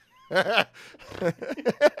I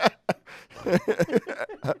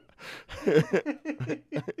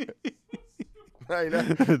know.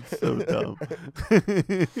 It's so dumb.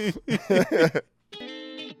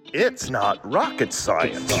 It's not rocket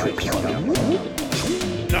science. Not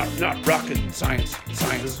rocket science.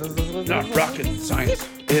 Not rocket science.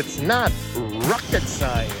 It's not rocket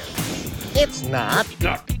science. It's not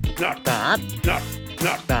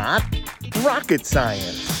rocket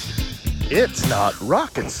science. It's not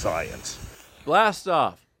rocket science. Blast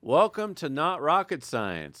off. Welcome to Not Rocket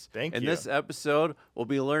Science. Thank In you. this episode, we'll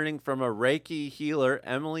be learning from a Reiki healer,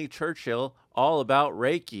 Emily Churchill, all about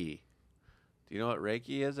Reiki. Do you know what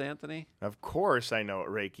Reiki is, Anthony? Of course I know what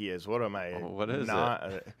Reiki is. What am I? What is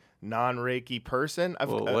it? Non-Reiki person?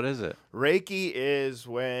 What is it? Reiki is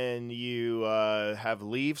when you have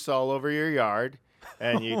leaves all over your yard,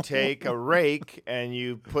 and you take a rake and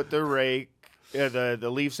you put the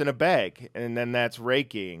leaves in a bag, and then that's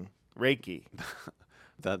Reikiing. Reiki.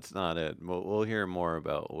 That's not it. We'll hear more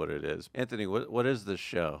about what it is. Anthony, what is this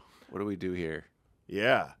show? What do we do here?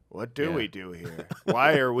 Yeah. What do we do here?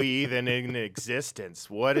 Why are we even in existence?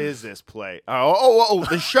 What is this play? Oh,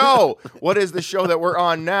 the show. What is the show that we're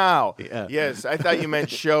on now? Yeah. Yes, I thought you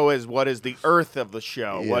meant show as what is the earth of the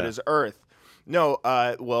show. Yeah. What is earth? No,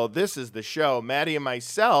 well, this is the show. Maddie and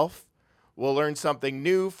myself will learn something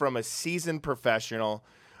new from a seasoned professional,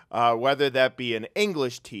 whether that be an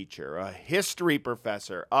English teacher, a history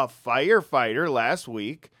professor, a firefighter last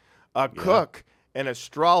week, a cook, an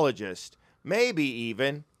astrologist, maybe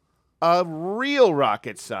even a real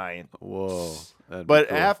rocket scientist. Whoa. But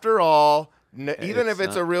cool. after all, even It's if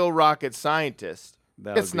it's not- a real rocket scientist,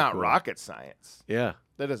 That it's would be not cool. rocket science. Yeah.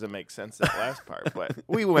 That doesn't make sense, that last part, but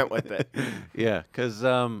we went with it. Yeah, because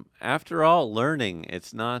after all, learning,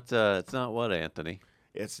 it's not what, Anthony?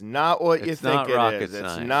 It's not what you It's not think it rocket is. It's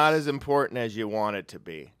science. not as important as you want it to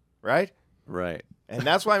be, right? Right. And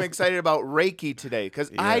that's why I'm excited about Reiki today,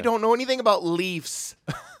 because I Yeah. don't know anything about leaves.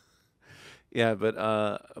 Yeah, but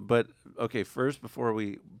okay. First, before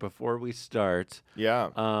we start, Yeah.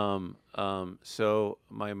 so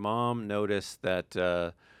my mom noticed that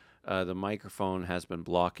the microphone has been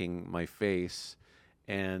blocking my face,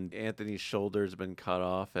 and Anthony's shoulder's been cut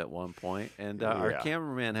off at one point, and our Yeah.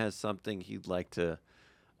 cameraman has something he'd like to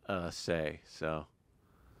say. So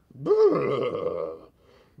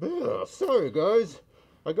Sorry, guys.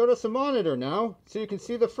 I got us a monitor now, so you can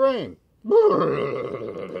see the frame.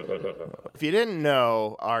 If you didn't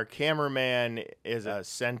know, our cameraman is a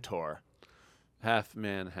centaur. half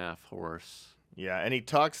man, half horse. Yeah, and he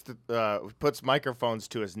talks to, puts microphones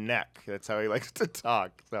to his neck. That's how he likes to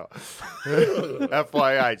talk. So,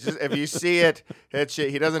 FYI, just if you see it,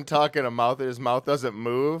 he doesn't talk in a mouth. His mouth doesn't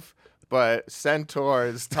move. But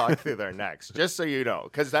centaurs talk through their necks, just so you know,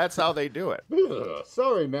 because that's how they do it.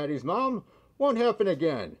 Sorry, Maddie's mom. Won't happen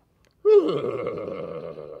again.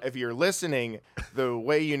 If you're listening, the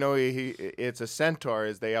way you know it's a centaur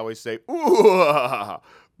is they always say, ooh,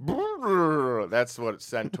 that's what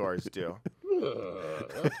centaurs do.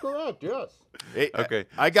 That's correct, yes. Okay,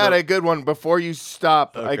 I got a good one. Before you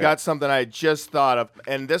stop, I Okay. got something I just thought of,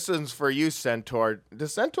 and this one's for you, centaur.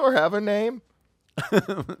 Does centaur have a name?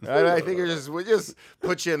 I think we just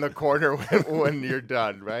put you in the corner when you're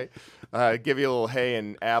done, right? Give you a little hay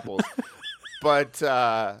and apples. But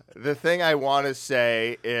the thing I want to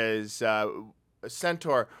say is,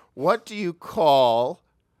 centaur, what do you call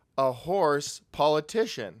a horse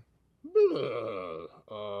politician?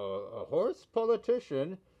 A horse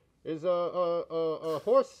politician is a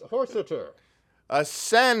horseator. A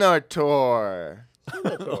senator.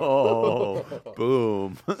 Oh,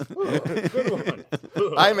 boom! Good one.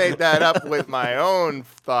 I made that up with my own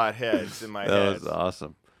thought heads in my That head. was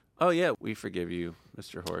awesome. Oh yeah, we forgive you,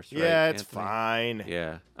 Mr. Horse. Right, Yeah, it's Anthony? fine.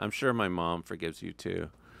 Yeah, I'm sure my mom forgives you too.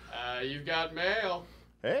 You've got mail.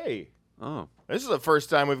 Hey, Oh, this is the first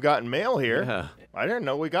time we've gotten mail here. yeah, I didn't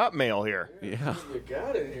know we got mail here. yeah. You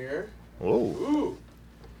got in here. Whoa, Ooh.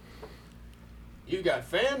 You got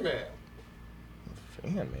fan mail.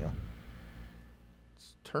 fan mail.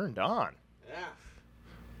 It's turned on. Yeah.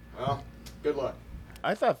 Well, good luck.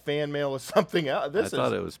 I thought fan mail was something else. I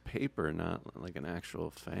thought it was paper, not like an actual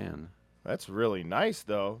fan. That's really nice,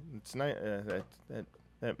 though. It's nice.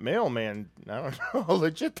 That mailman. I don't know how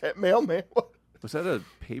legit that mailman was. Was that a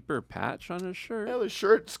paper patch on his shirt? Yeah, the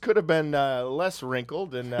shirts could have been less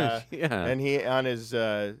wrinkled, and Yeah. and he on his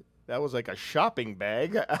that was like a shopping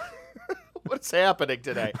bag. What's happening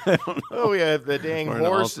today? I don't know. Oh, we have the dang Or an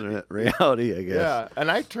horse. alternate reality, I guess. Yeah, and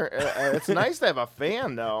I turn. it's nice to have a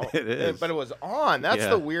fan though. It is. but it was on. That's Yeah.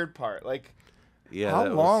 the weird part. Like, Yeah. how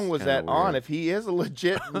that long was kinda that on? weird. If he is a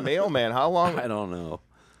legit mailman, how long? I don't know.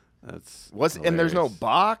 That's And there's no hilarious.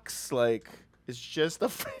 box. Like, it's just a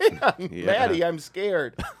fan. Yeah. Maddie, I'm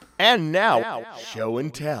scared. And now, show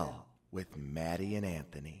and tell with Maddie and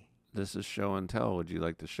Anthony. This is show and tell. Would you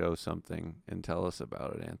like to show something and tell us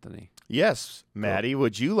about it, Anthony? Yes, Maddie,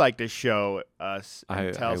 would you like to show us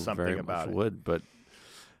and tell I something very about much it? would, but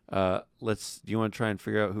do you want to try and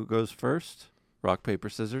figure out who goes first? Rock, paper,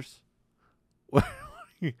 scissors? What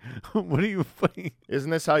are you putting?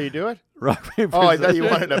 Isn't this how you do it? Rock, paper, Oh, I scissors? thought you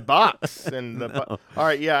wanted a box. And No. All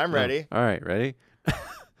right, yeah, I'm No. ready. All right, ready?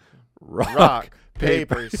 Rock,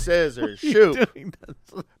 paper, scissors, What are you shoot. doing?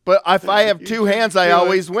 But if I have You two just hands, I do it.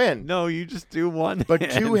 always win. No, you just do one. But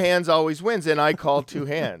hand. two hands always wins, and I call two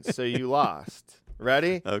hands, so you lost.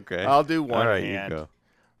 Ready? Okay. I'll do one All right, hand. you go.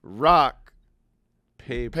 Rock,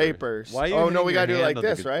 Paper. paper. Why you Oh, no, hitting we your gotta do it hand like on the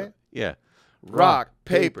this, guitar? right? Yeah. rock,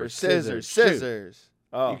 paper, scissors, shoot. scissors.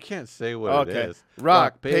 Oh, You can't say what it okay. is.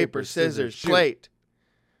 Rock, paper, scissors, shoot. plate.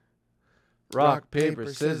 Rock, paper,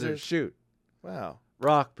 scissors, scissors. shoot. Wow.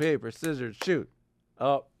 Rock, paper, scissors, shoot.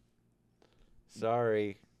 Oh.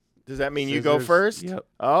 Sorry. Does that mean you go Scissors. first? Yep.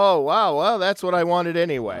 Oh, wow. Well, that's what I wanted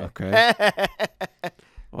anyway. Okay.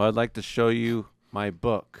 Well, I'd like to show you my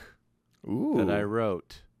book Ooh. that I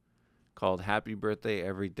wrote called Happy Birthday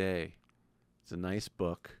Every Day. It's a nice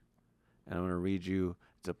book, and I'm going to read you,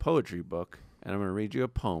 it's a poetry book, and I'm going to read you a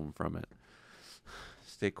poem from it.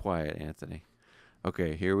 Stay quiet, Anthony.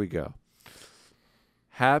 Okay, here we go.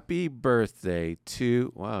 Happy birthday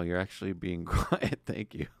to, wow, you're actually being quiet.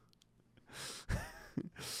 Thank you.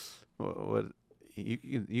 what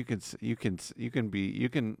you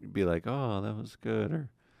can be like, oh, that was good, or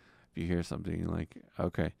if you hear something like,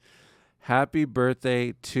 okay. Happy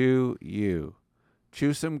birthday to you.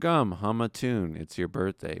 Chew some gum, hum a tune. It's your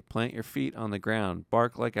birthday. Plant your feet on the ground.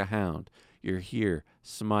 Bark like a hound. You're here.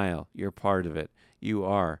 Smile. You're part of it. You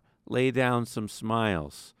are. Lay down some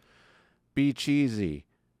smiles. Be cheesy.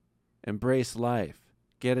 Embrace life.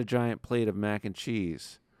 Get a giant plate of mac and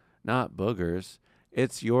cheese. Not boogers.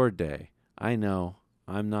 It's your day. I know.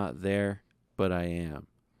 I'm not there, but I am.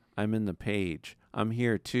 I'm in the page. I'm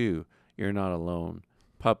here too. You're not alone.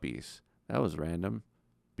 Puppies. That was random.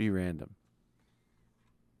 Be random.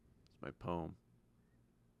 It's my poem.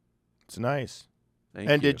 It's nice. Thank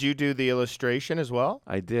And you. did you do the illustration as well?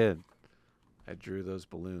 I did. I drew those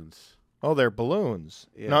balloons. Oh, they're balloons.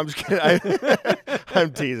 Yeah. No, I'm just kidding.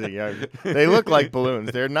 I'm teasing you. They look like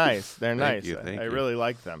balloons. They're nice. They're Thank nice. you, thank I you. really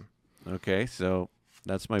like them. Okay, so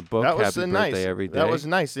that's my book. That was Happy nice. birthday every day. That was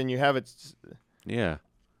nice. And you have it. Yeah.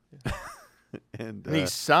 And And he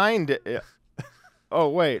signed it. Oh,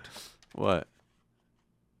 wait. what?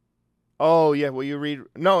 Oh, yeah. Will you read?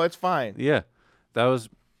 No, it's fine. Yeah, that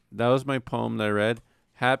was my poem that I read.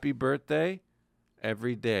 Happy birthday,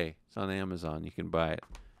 every day. It's on Amazon. You can buy it.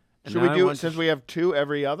 And Should now we I do want it to since we have two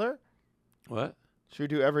every other? What? Should we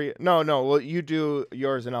do every? No. Well, you do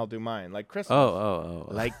yours and I'll do mine, like Christmas. Oh.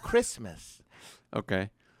 Like Christmas. Okay.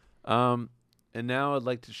 And now I'd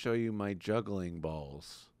like to show you my juggling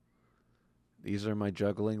balls. These are my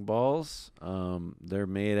juggling balls. They're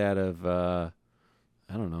made out of I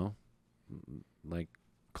don't know, like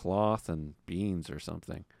cloth and beans or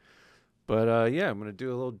something. But yeah, I'm gonna do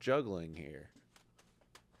a little juggling here.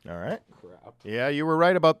 All right. Crap. Yeah, you were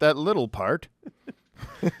right about that little part.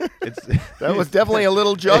 It's That was definitely a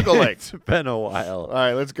little juggling. It's been a while. All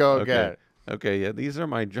right, let's go Okay. again. Okay. Yeah, these are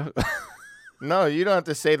my jug. No, you don't have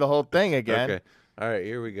to say the whole thing again. Okay. All right.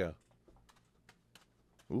 Here we go.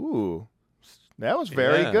 Ooh, that was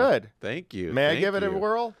very Yeah, good. Thank you. May I Thank give it a you.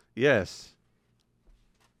 whirl? Yes.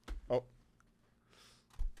 Oh.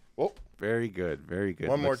 Oh, Very good. Very good.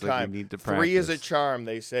 one more Looks like time. we need to 3 is a practice. charm,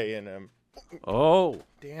 they say in them. Oh.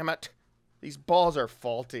 Damn it. These balls are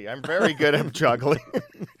faulty. I'm very good at juggling.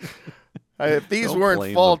 If these Don't weren't blame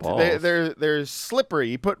the faulty, balls. they're slippery.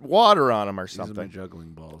 You put water on them or These are my something.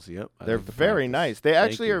 juggling balls. Yep. I They're like to very practice. nice. They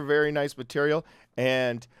Thank actually you. are very nice material.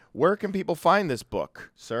 And where can people find this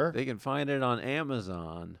book, sir? They can find it on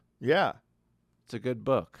Amazon. Yeah. It's a good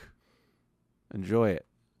book. Enjoy it.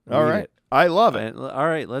 All Read right. it. I love it. All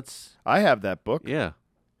right. Let's. I have that book. Yeah.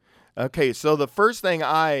 Okay, so the first thing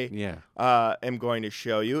I Yeah. am going to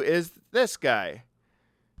show you is this guy.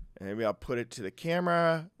 Maybe I'll put it to the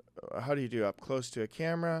camera. How do you do? Up close to a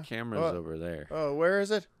camera? Camera's over there. Oh, where is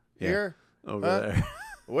it? Yeah. Here? Over Huh? there.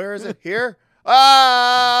 Where is it? Here?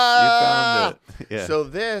 Ah! You found it. Yeah. So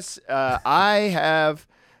this, I have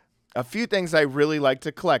a few things I really like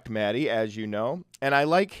to collect, Maddie, as you know. And I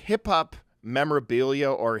like hip-hop memorabilia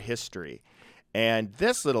or history. And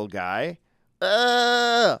this little guy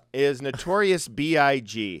is Notorious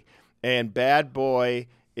B.I.G. And Bad Boy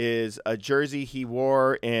is a jersey he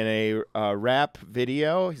wore in a rap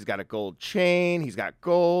video. He's got a gold chain. He's got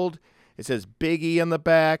gold. It says Biggie on the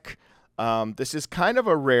back. This is kind of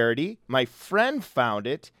a rarity. My friend found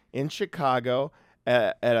it in Chicago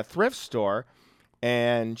at a thrift store,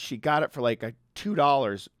 and she got it for like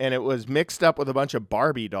 $2, and it was mixed up with a bunch of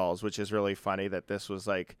Barbie dolls, which is really funny that this was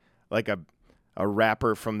like a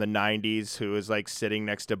rapper from the 90s who was like sitting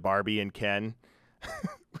next to Barbie and Ken,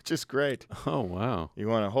 which is great. Oh, wow. You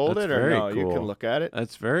want to hold That's it or very no? You cool. can look at it.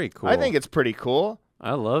 That's very cool. I think it's pretty cool.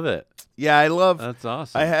 I love it. Yeah, I love. That's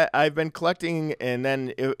awesome. I've been collecting, and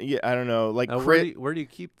then I don't know, like Now, where do you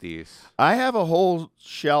keep these? I have a whole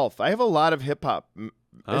shelf. I have a lot of hip hop. Is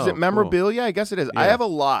Oh, it memorabilia? I guess it is. I Yeah. have a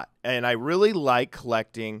lot, and I really like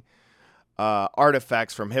collecting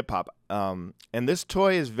artifacts from hip hop. And this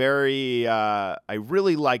toy is very. I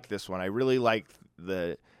really like this one. I really like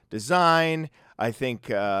the design. I think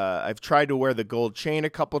I've tried to wear the gold chain a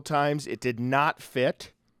couple times. It did not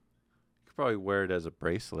fit. You could probably wear it as a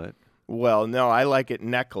bracelet Well, no, I like it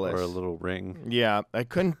necklace. or a little ring. Yeah, I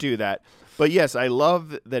couldn't do that. But yes, I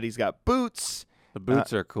love that he's got boots. The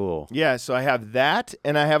boots are cool. Yeah, so I have that,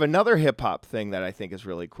 and I have another hip-hop thing that I think is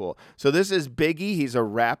really cool. So this is Biggie. He's a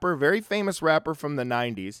rapper, very famous rapper from the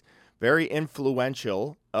 90s, very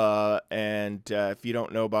influential. And if you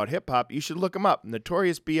don't know about hip-hop, you should look him up.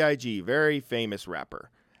 Notorious B.I.G., very famous rapper.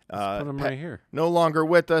 Let's put him right here. No longer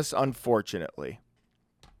with us, unfortunately.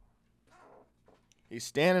 He's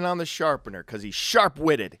standing on the sharpener because he's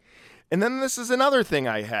sharp-witted. And then this is another thing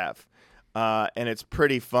I have, and it's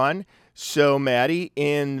pretty fun. So, Maddie,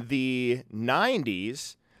 in the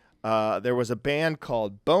 90s, there was a band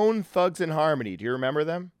called Bone Thugs-n-Harmony. Do you remember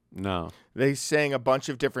them? No. They sang a bunch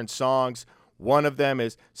of different songs. One of them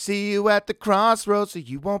is, "See you at the crossroads so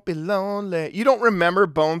you won't be lonely." You don't remember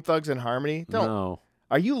Bone Thugs-n-Harmony? No.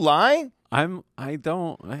 Are you lying? I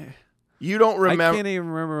don't. You don't I remember? can't even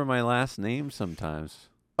remember my last name sometimes.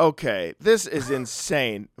 Okay, this is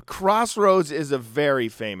insane. Crossroads is a very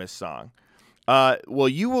famous song. Well,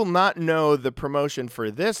 you will not know the promotion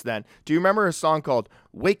for this then. Do you remember a song called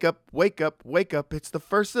Wake Up, Wake Up, Wake Up? It's the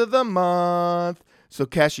first of the month. So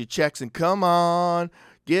cash your checks and come on.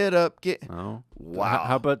 Get up, get. Oh. Wow.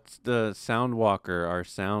 How about the Soundwalker, our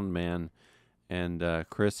sound man, and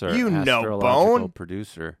Chris, our You know astrological Bone.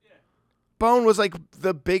 producer? Bone was like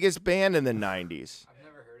the biggest band in the 90s. I've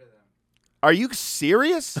never heard of them. Are you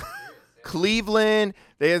serious? Cleveland,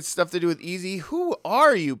 they had stuff to do with Easy. Who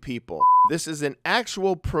are you people? This is an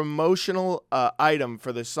actual promotional item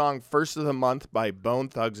for the song First of the Month by Bone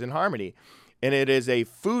Thugs-n-Harmony. And it is a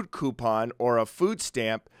food coupon or a food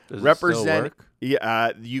stamp. Does it still work?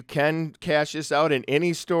 Yeah, you can cash this out in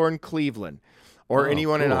any store in Cleveland or Oh,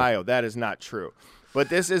 anyone in cool. Ohio. That is not true. But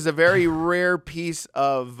this is a very rare piece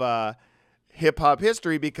of hip hop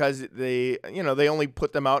history because they only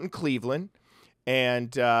put them out in Cleveland.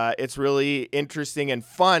 And it's really interesting and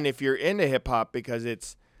fun if you're into hip hop because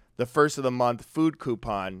it's the first of the month food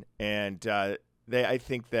coupon. And I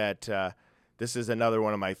think that this is another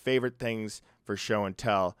one of my favorite things for show and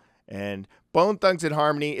tell. And Bone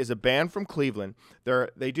Thugs-n-Harmony is a band from Cleveland.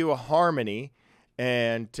 They do a harmony,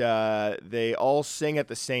 and they all sing at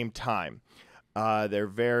the same time. They're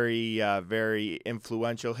very, very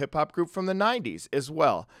influential hip hop group from the 90s as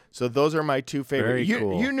well. So those are my two favorite. Very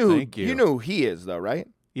cool. You knew Thank you. you knew who he is though, right?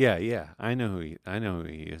 Yeah. I know who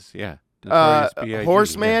he is. Yeah. Notorious B.I.G.,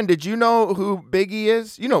 Horseman. Did you know who Biggie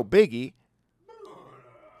is? You know Biggie.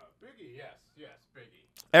 Biggie, yes, Biggie.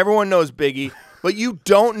 Everyone knows Biggie, but you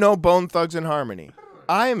don't know Bone Thugs-n-Harmony.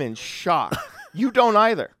 I am in shock. You don't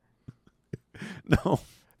either. Yeah. No.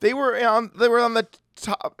 They were on the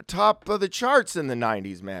top of the charts in the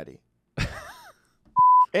 90s, Maddie.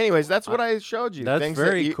 Anyways, that's what I showed you. That's Things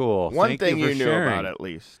very that cool. One Thank thing you for you knew sharing. about at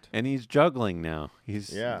least. And he's juggling now.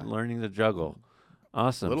 He's Yeah. learning to juggle.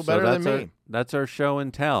 Awesome. A little So better than that's me. That's our show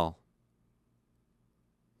and tell.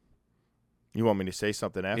 You want me to say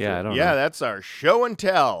something after? Yeah, I don't Yeah, know. that's our show and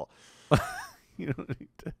tell. You don't need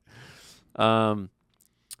to.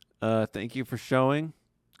 Thank you for showing.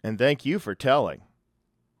 And thank you for telling.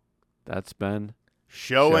 That's been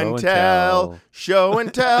Show and tell. Show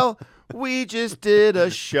and tell. We just did a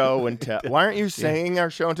show and tell. Why aren't you singing our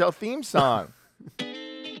show and tell theme song?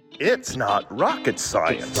 It's not rocket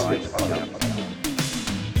science.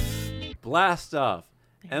 Blast Off.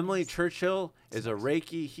 Emily Churchill is a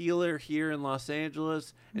Reiki healer here in Los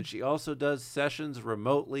Angeles, and she also does sessions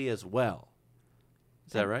remotely as well.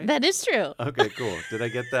 Is that right? That is true. Okay, cool. Did I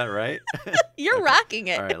get that right? You're rocking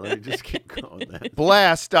it. All right, let me just keep going then.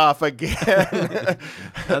 Blast off again.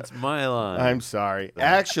 That's my line. I'm sorry.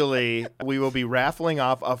 Actually, we will be raffling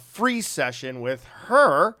off a free session with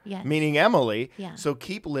her, Yes. meaning Emily. Yeah. So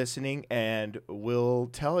keep listening and we'll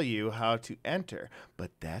tell you how to enter.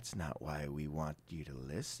 But that's not why we want you to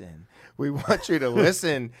listen. We want you to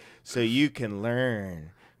listen so you can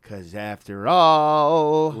learn. Because after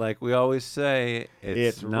all, Like we always say,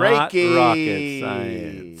 it's not Reiki. rocket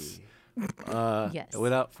science. Yes.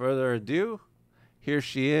 Without further ado, here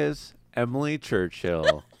she is, Emily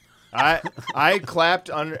Churchill. I clapped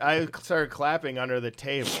under. I started clapping under the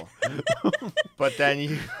table, but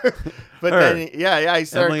then I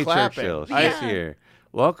started Emily clapping. Churchill. She's Yeah. here.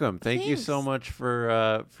 Welcome. Thank you so Thanks. much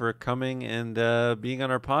for coming and being on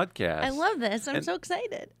our podcast. I love this. I'm And- so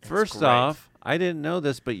excited. First great. off, I didn't know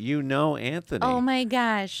this, but you know Anthony. Oh my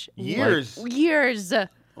gosh. Years. Years.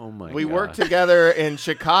 Oh my We God. worked together in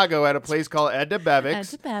Chicago at a place called Ed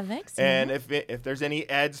DeBevick's. Bevics. And if there's any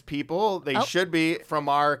Ed's people, they Oh. should be from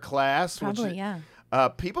our class. Probably, which, yeah.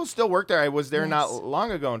 People still work there. I was there not Yes.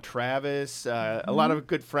 long ago. And Travis, a lot of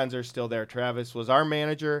good friends are still there. Travis was our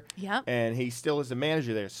manager. Yep. And he still is a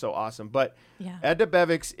manager there. So awesome. But Yeah. Ed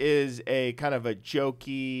DeBevick's is a kind of a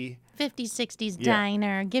jokey. 50s, 60s Yeah.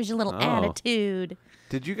 diner. Gives you a little Oh. attitude.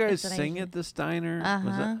 Did you guys what I sing did. at this diner? Was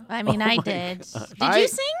Uh-huh. that- I mean, Oh I my did. God. Did you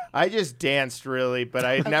sing? I just danced really, but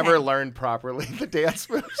I never learned properly the dance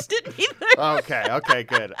moves. Didn't either. Okay,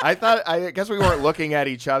 good. I guess we weren't looking at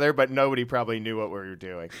each other, but nobody probably knew what we were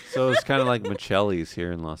doing. So it's kind of like Michelli's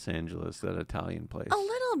here in Los Angeles, that Italian place. A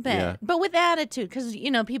little bit, Yeah. but with attitude, because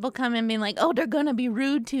people come in being like, "Oh, they're gonna be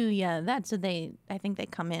rude to you." That's what I think they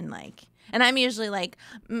come in like, and I'm usually like,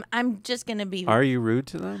 "I'm just gonna be." Are you rude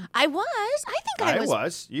to them? I was. I think I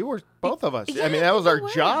was. You were both of us. Yeah, I mean, that was our we were.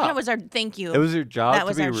 job. That was our. Thank you. It was your job That to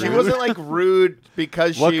was be our rude. She job. wasn't like rude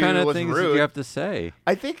because What she kind of was things rude. did you have to say?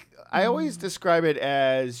 I think I always describe it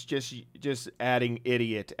as just adding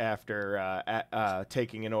idiot after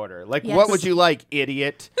taking an order. Like, Yes. what would you like,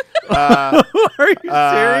 idiot? Are you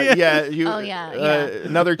serious? Yeah, you. Oh, yeah.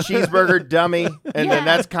 Another cheeseburger, dummy, and Yeah. then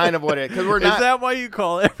that's kind of what it. Because we're Is not. that why you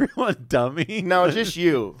call everyone dummy? No, just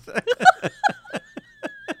you.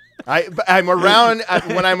 I'm around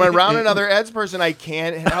when I'm around another Ed's person, I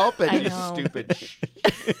can't help it. I You know. stupid.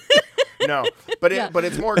 No, but Yeah. but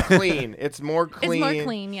it's more clean. It's more clean. It's more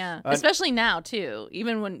clean, yeah. Especially now too.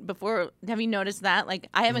 Even before, have you noticed that? Like,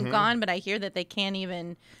 I haven't Mm-hmm. gone, but I hear that they can't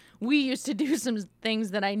even. We used to do some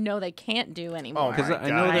things that I know they can't do anymore. Because my I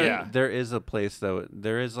know God, there, yeah. there is a place though.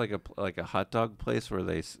 There is like a hot dog place where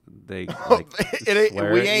they Oh, like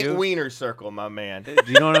swear we at ain't you. Wiener Circle, my man. Do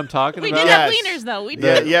you know what I'm talking we about? did have Yes. wieners though. We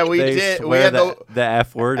Yeah, did. yeah, we They did. We swear had the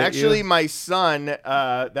F word. Actually, at you? my son,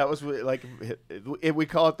 that was like, we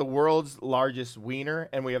call it the world's largest wiener,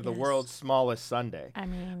 and we have the Yes. world's smallest sundae. I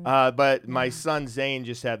mean, But my son Zane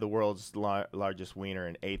just had the world's largest wiener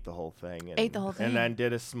and ate the whole thing. And, Ate the whole thing. And then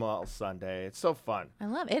did a small sundae. It's so fun. I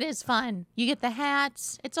love it. It is fun. You get the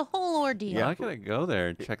hats. It's a whole ordeal. Yeah, I gotta go there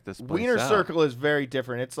and check this place Wiener out. Circle is very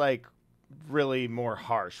different. It's like really more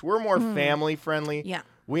harsh. We're more family friendly. Hmm. Yeah.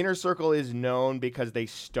 Wiener Circle is known because they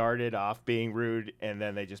started off being rude and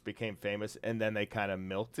then they just became famous and then they kind of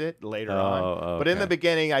milked it later on. But in the okay.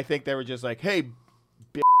 beginning, I think they were just like, "Hey,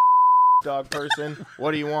 dog person,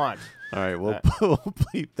 what do you want?" All right, we'll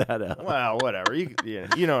bleep that out. Well, whatever.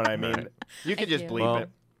 You know what I mean. Right. You can I just do. bleep Well, it.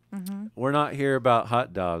 We're not here about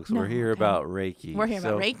hot dogs. No, We're here okay. about Reiki. We're here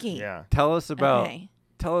So about Reiki. Yeah. Tell us about. Okay.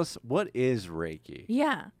 Tell us what is Reiki.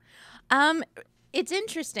 Yeah. It's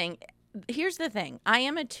interesting. Here's the thing. I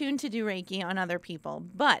am attuned to do Reiki on other people,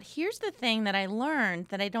 but here's the thing that I learned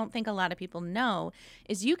that I don't think a lot of people know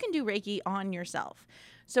is you can do Reiki on yourself.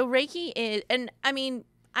 So Reiki is, and I mean,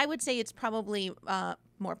 I would say it's probably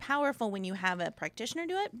more powerful when you have a practitioner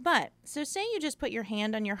do it. But so say you just put your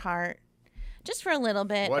hand on your heart just for a little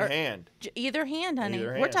bit. What or hand? Either hand, honey. Either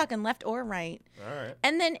We're hand. talking left or right. All right.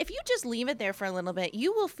 And then if you just leave it there for a little bit,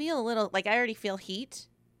 you will feel a little, like I already feel heat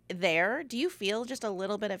there. Do you feel just a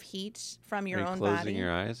little bit of heat from your Are you own closing body?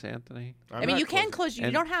 your eyes, Anthony? I mean, you can close,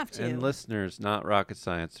 you don't have to. And listeners, not rocket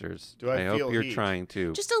sciencers, Do I hope feel you're heat? trying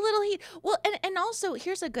to. Just a little heat. Well, and also,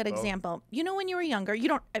 here's a good example. You know, when you were younger, you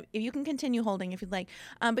don't, you can continue holding if you'd like,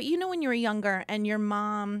 but you know, when you were younger and your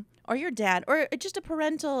mom or your dad or just a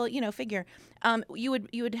parental, figure, you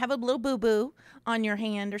would have a little boo-boo on your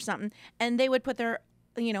hand or something, and they would put their,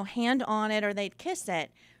 hand on it or they'd kiss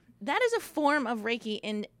it. That is a form of Reiki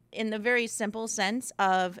in the very simple sense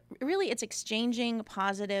of really it's exchanging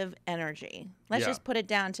positive energy. Let's Yeah. just put it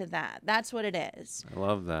down to that. That's what it is. I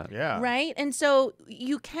love that. Yeah. Right? And so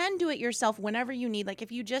you can do it yourself whenever you need. Like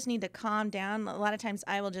if you just need to calm down, a lot of times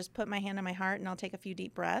I will just put my hand on my heart and I'll take a few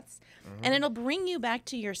deep breaths. And it'll bring you back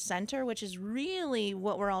to your center, which is really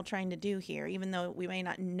what we're all trying to do here, even though we may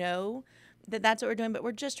not know that that's what we're doing, but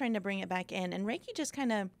we're just trying to bring it back in. And Reiki just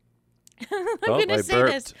kind of I'm Oh, going I to say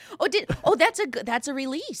burped. this. That's a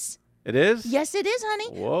release. It is? Yes, it is,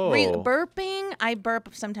 honey. Whoa. Burping. I burp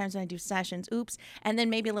sometimes when I do sessions. Oops. And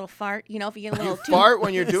then maybe a little fart. You know, if you get a little too. Fart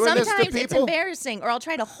when you're doing this to Sometimes it's people? embarrassing. Or I'll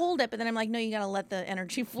try to hold it, but then I'm like, no, you got to let the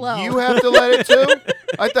energy flow. You have to let it too?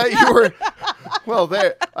 I thought you were. Well,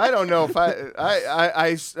 there. I don't know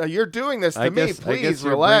if you're doing this to I me. guess Please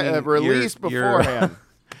you're bringing release your- beforehand.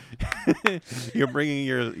 You're bringing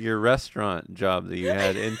your restaurant job that you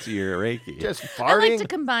had into your Reiki. Just I like to farting.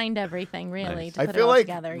 combine everything, really, Nice. to I put feel it all like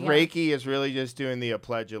together. Yeah. Reiki is really just doing the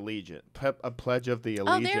pledge allegiance, a pledge of the Oh,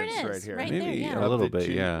 allegiance there it is. right here. Right Maybe there, yeah. a little Of the bit,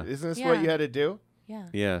 G- yeah. Isn't this Yeah. what you had to do? Yeah.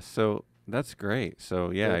 Yeah, so that's great.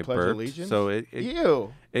 So yeah, The I Pledge burped. Allegiance? So it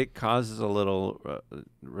You. it causes a little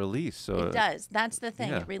release. So It does. That's the thing.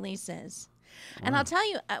 yeah. It releases. And I'll tell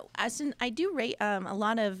you, I do rate a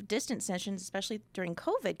lot of distance sessions, especially during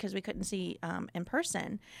COVID, because we couldn't see in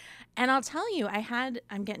person. And I'll tell you,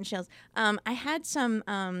 I'm getting chills. I had some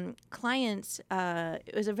clients.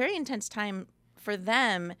 It was a very intense time for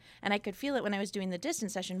them, and I could feel it when I was doing the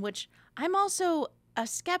distance session, which I'm also a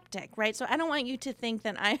skeptic, right? So I don't want you to think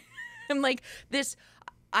that I am like this.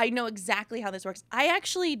 I know exactly how this works. I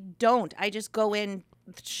actually don't. I just go in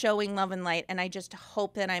showing love and light, and I just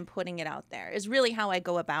hope that I'm putting it out there is really how I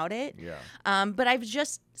go about it. Yeah. But I've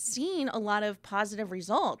just seen a lot of positive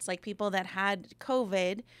results, like people that had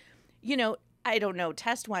COVID, you know, I don't know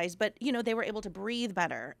test wise, but you know, they were able to breathe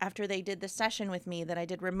better after they did the session with me that I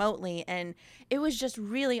did remotely. And it was just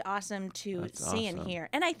really awesome to That's see and awesome. hear.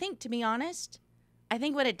 And I think, to be honest, I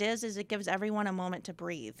think what it does is it gives everyone a moment to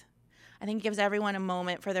breathe. I think it gives everyone a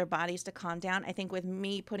moment for their bodies to calm down. I think with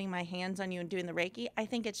me putting my hands on you and doing the Reiki, I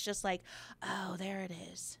think it's just like, oh, there it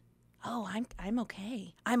is. Oh, I'm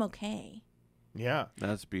okay. I'm okay. Yeah.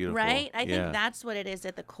 that's beautiful. Right? I Yeah. think that's what it is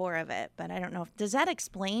at the core of it. But I don't know. Does that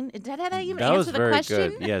explain? Did that even that answer was the very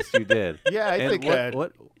question? good. Yes, you did. Yeah, I And think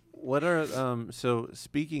what are so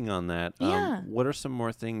speaking on that? Yeah. What are some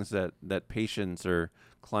more things that patients or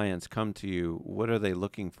clients come to you? What are they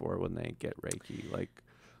looking for when they get Reiki? Like,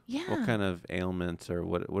 Yeah. what kind of ailments or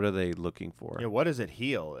what are they looking for? Yeah, what does it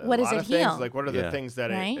heal? What a does lot it of things, heal? like what are the Yeah. things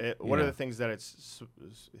that Right? what are Yeah. the things that it's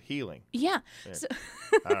healing? Yeah. Yeah. So,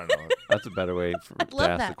 I don't know. That's a better way I to love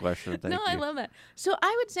ask that. the question. Thank no, you. I love that. So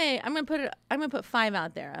I would say I'm gonna put 5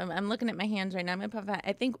 out there. I'm looking at my hands right now. I'm gonna put 5.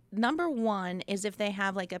 I think number 1 is if they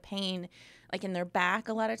have like a pain, like in their back.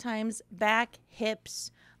 A lot of times, back,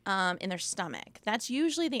 hips, in their stomach. That's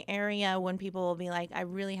usually the area when people will be like, I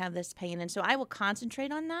really have this pain. And so I will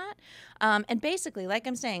concentrate on that. And basically, like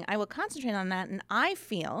I'm saying, I will concentrate on that. And I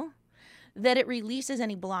feel that it releases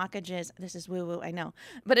any blockages. This is woo-woo, I know.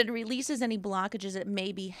 But it releases any blockages that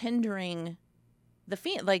may be hindering the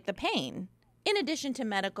pain. In addition to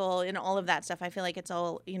medical and all of that stuff, I feel like it's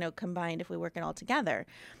all, combined if we work it all together.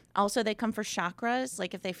 Also, they come for chakras.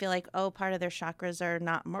 Like if they feel like, part of their chakras are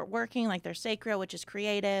not working, like their sacral, which is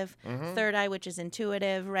creative, third eye, which is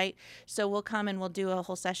intuitive, right? So we'll come and we'll do a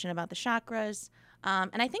whole session about the chakras.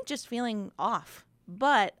 And I think just feeling off.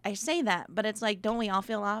 But I say that, but it's like, don't we all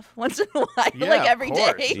feel off once in a while, Yeah, like of every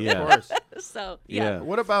course, day? Yeah. Of course. So, Yeah.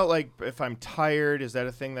 What about like if I'm tired? Is that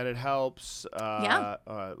a thing that it helps? Yeah.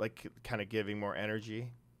 Like kind of giving more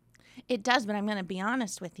energy. It does, but I'm going to be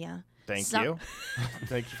honest with you. Thank you.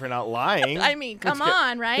 Thank you for not lying. I mean, come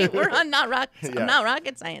on, right? We're on not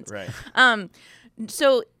rocket science. Right.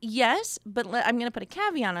 So yes, but I'm going to put a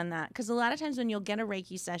caveat on that because a lot of times when you'll get a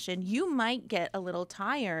Reiki session, you might get a little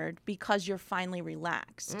tired because you're finally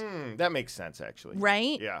relaxed, That makes sense, actually.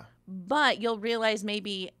 right? Yeah. But you'll realize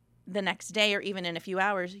maybe the next day or even in a few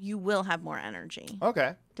hours, you will have more energy.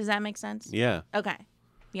 Okay. Does that make sense? Yeah. Okay.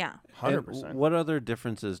 Yeah. 100%. And what other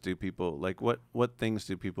differences do people like? What things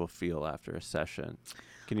do people feel after a session?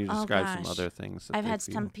 Can you describe some gosh. other things? That I've they had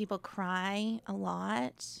feel? some people cry a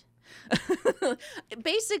lot.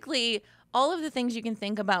 Basically, all of the things you can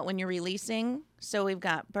think about when you're releasing. So we've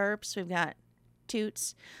got burps, we've got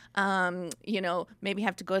toots, maybe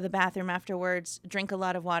have to go to the bathroom afterwards, drink a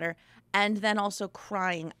lot of water, and then also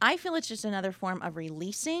crying. I feel it's just another form of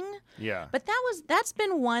releasing. Yeah. But that's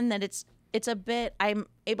been one that it's a bit, I'm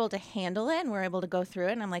able to handle it and we're able to go through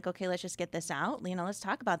it. And I'm like, okay, let's just get this out. Let's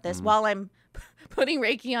talk about this while I'm putting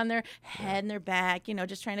Reiki on their head and their back,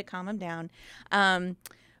 just trying to calm them down.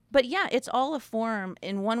 But yeah, it's all a form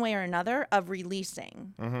in one way or another of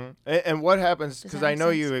releasing. And what happens, Does because that I make know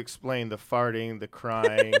sense? you explained the farting, the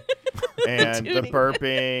crying, and the Tooting.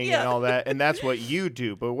 burping Yeah. and all that, and that's what you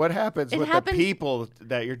do. But what happens It with happens- the people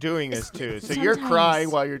that you're doing this to? So you're Sometimes.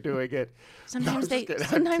 crying while you're doing it. Sometimes just kidding. I'm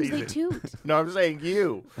sometimes they teasing. toot. No, I'm saying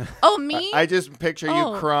you. Oh, me? I just picture you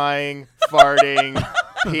Oh. crying, farting,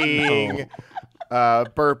 peeing,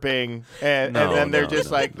 burping, and No, then they're no,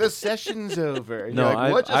 just no. like, the session's over. And No, you're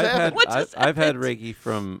like, what just happened? What just I've had happened? Reiki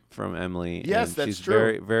from Emily. Yes, and that's she's true.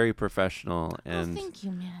 very, very professional, Oh, and thank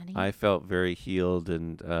you, Maddie. I felt very healed,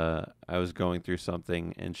 and I was going through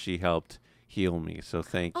something, and she helped heal me. So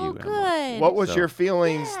thank you, Oh, Emily. good. What was So- your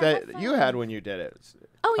feelings Yeah, that high you five. had when you did it?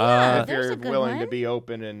 Oh, yeah. Uh, If there's you're a good willing one. to be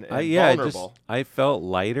open and Yeah, vulnerable. I felt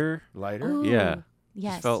lighter. Lighter? Ooh, Yeah.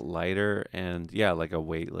 Yes. Just felt lighter, and yeah, like a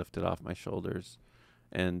weight lifted off my shoulders,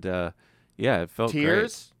 and yeah, it felt great.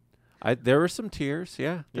 Tears? There were some tears.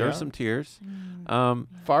 Yeah, there were Yeah? some tears. Mm.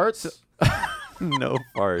 Farts? No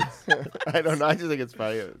farts. I don't know. I just think it's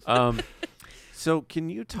funny. So can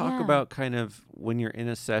you talk Yeah. about kind of when you're in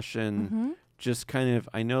a session, Mhm. just kind of,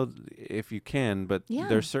 I know if you can, but Yeah.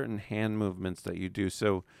 there's certain hand movements that you do.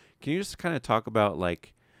 So can you just kind of talk about,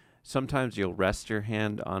 like, sometimes you'll rest your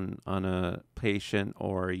hand on a patient,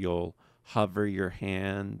 or you'll hover your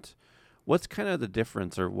hand. What's kind of the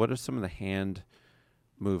difference, or what are some of the hand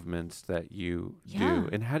movements that you Yeah. do?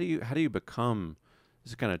 And how do you become,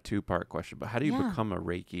 this is kind of a two-part question, but how do you Yeah. become a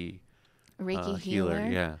Reiki, Reiki healer?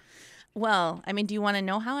 Yeah. Well, I mean, do you want to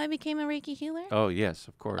know how I became a Reiki healer? Oh, yes,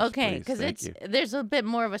 of course. Okay, please, because thank you. there's a bit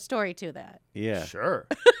more of a story to that. Yeah. Sure.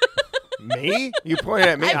 Me? You pointed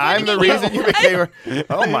at me. I'm I'm the pointing reason at you became a...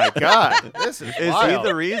 Oh, my God. This is Is wild. he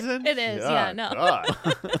the reason? It is, yeah, no. God.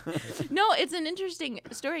 No, it's an interesting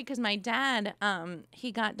story because my dad,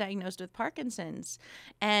 he got diagnosed with Parkinson's,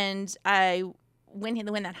 and when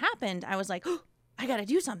that happened, I was like, oh, I got to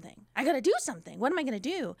do something. I got to do something. What am I going to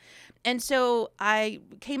do? And so I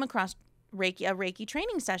came across a Reiki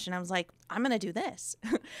training session. I was like, I'm going to do this.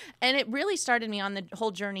 And it really started me on the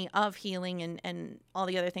whole journey of healing and all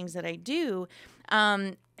the other things that I do.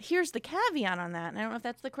 Here's the caveat on that. And I don't know if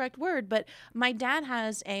that's the correct word, but my dad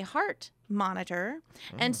has a heart monitor.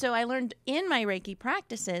 And so I learned in my Reiki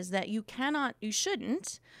practices that you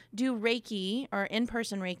shouldn't do Reiki or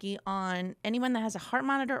in-person Reiki on anyone that has a heart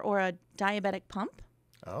monitor or a diabetic pump.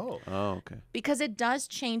 Oh. Oh, okay. Because it does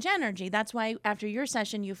change energy. That's why after your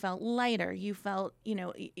session, you felt lighter. You felt,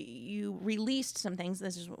 you released some things.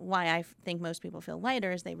 This is why I think most people feel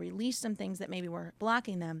lighter, is they release some things that maybe were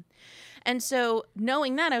blocking them. And so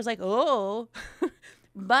knowing that, I was like, oh,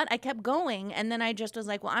 but I kept going. And then I just was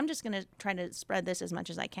like, well, I'm just going to try to spread this as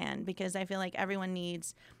much as I can, because I feel like everyone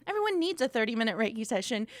needs a 30-minute Reiki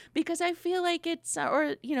session, because I feel like it's,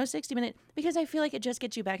 60-minute, because I feel like it just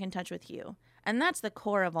gets you back in touch with you. And that's the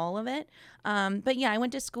core of all of it. But yeah, I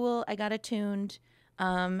went to school, I got attuned,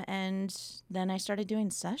 and then I started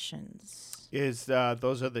doing sessions.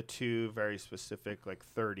 Those are the two very specific, like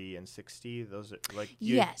 30 and 60? Those are like,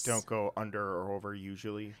 you Yes. don't go under or over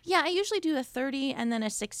usually? Yeah, I usually do a 30 and then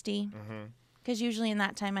a 60. Because usually in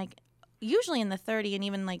that time, usually in the 30 and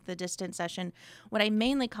even like the distance session, what I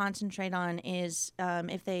mainly concentrate on is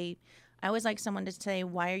I always like someone to say,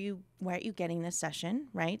 why aren't you getting this session,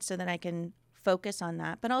 right? So that I can focus on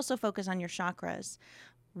that, but also focus on your chakras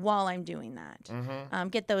while I'm doing that.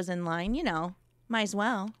 Get those in line, might as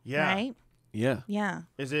well, Yeah. right? Yeah. Yeah.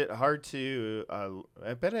 Is it hard to,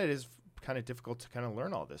 I bet it is kind of difficult to kind of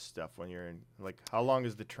learn all this stuff when you're in, like, how long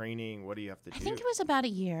is the training? What do you have to do? I think it was about a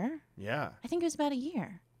year. Yeah.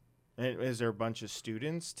 And is there a bunch of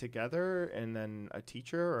students together and then a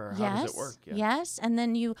teacher, or how does it work? Yes. And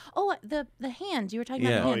then the hands, you were talking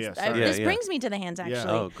Yeah. about Oh, the yeah, hands. sorry. This Yeah. brings me to the hands, actually.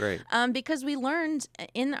 Yeah. Oh, great. Because we learned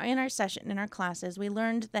in our session, in our classes, we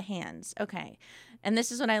learned the hands. Okay. And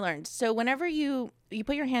this is what I learned. So whenever you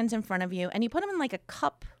put your hands in front of you and you put them in like a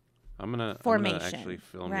cup. I'm gonna Formation, actually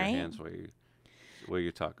film right? your hands while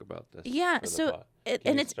you talk about this. Yeah, for the so pod. it- Can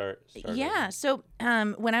and you it's- start Yeah. So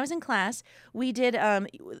when I was in class, we did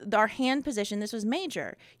our hand position. This was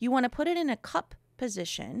major. You want to put it in a cup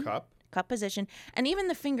position. Cup position. And even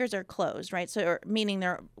the fingers are closed, right? So meaning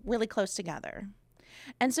they're really close together.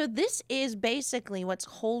 And so this is basically what's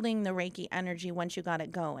holding the Reiki energy once you got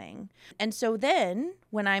it going. And so then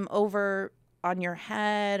when I'm over on your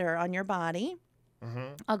head or on your body,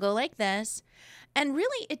 I'll go like this. And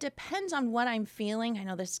really, it depends on what I'm feeling. I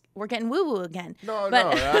know we're getting woo-woo again. No, but-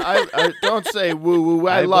 I don't say woo-woo.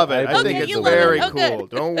 I love it. I Okay, think it's you love it. very Oh, good. cool.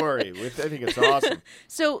 Don't worry. I think it's awesome.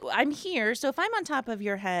 So I'm here. So if I'm on top of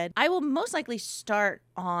your head, I will most likely start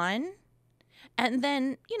on, And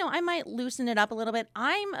then, I might loosen it up a little bit.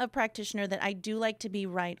 I'm a practitioner that I do like to be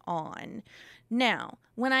right on. Now,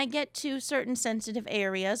 when I get to certain sensitive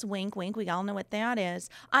areas, wink, wink, we all know what that is,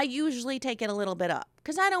 I usually take it a little bit up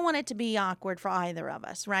because I don't want it to be awkward for either of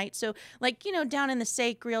us, right? So, down in the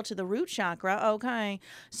sacral to the root chakra, okay.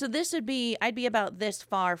 So I'd be about this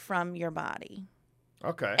far from your body.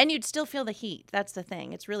 Okay. And you'd still feel the heat. That's the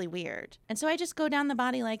thing. It's really weird. And so I just go down the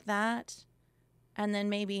body like that. And then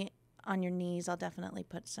maybe on your knees, I'll definitely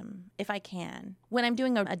put some, if I can. When I'm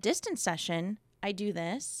doing a distance session, I do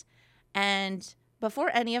this. And before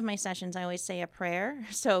any of my sessions, I always say a prayer.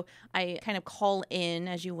 So I kind of call in,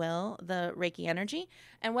 as you will, the Reiki energy.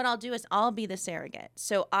 And what I'll do is I'll be the surrogate.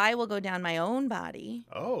 So I will go down my own body.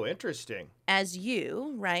 Oh, interesting. As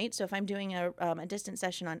you, right? So if I'm doing a distance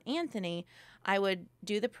session on Anthony, I would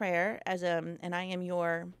do the prayer and I am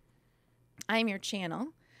your channel.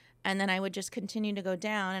 And then I would just continue to go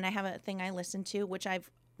down, and I have a thing I listen to, which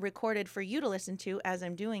I've recorded for you to listen to as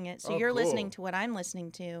I'm doing it. So you're cool. listening to what I'm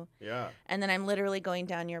listening to. Yeah. And then I'm literally going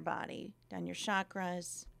down your body, down your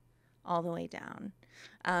chakras, all the way down.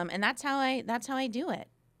 And that's how I do it.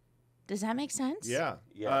 Does that make sense? Yeah.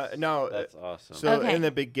 Yes, no. that's awesome. So Okay. in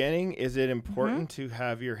the beginning, is it important to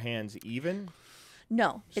have your hands even?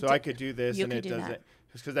 No. So I could do this you and could it do doesn't. that.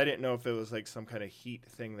 Because I didn't know if it was like some kind of heat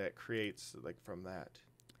thing that creates like from that.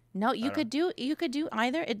 No, you could do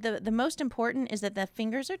either. The most important is that the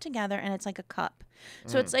fingers are together and it's like a cup.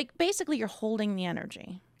 So it's like basically you're holding the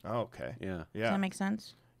energy. Oh, okay. Yeah. Does Yeah. that make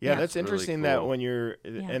sense? Yeah, Yeah. that's Really interesting that cool. when you're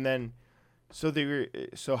Yeah. and then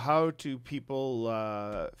so how do people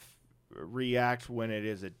react when it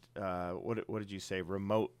is a what did you say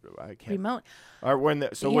remote? I can't. Remote. Or when when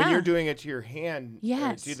Yeah. you're doing it to your hand,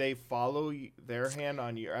 Yes. do they follow their hand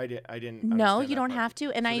on your? I didn't. No, understand you that don't part. have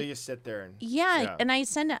to. And So they just sit there and. Yeah,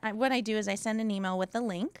 and what I do is I send an email with the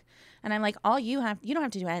link, and I'm like, you don't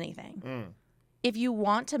have to do anything. Mm. If you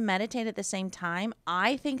want to meditate at the same time,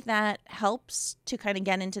 I think that helps to kind of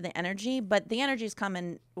get into the energy, but the energy is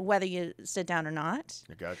coming whether you sit down or not.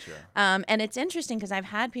 I gotcha. And it's interesting because I've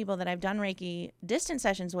had people that I've done Reiki distance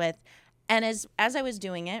sessions with, and as I was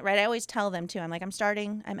doing it, right, I always tell them too, I'm like, I'm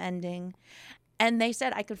starting, I'm ending. And they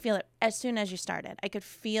said I could feel it as soon as you started. I could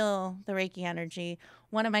feel the Reiki energy.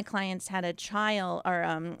 One of my clients had a child, or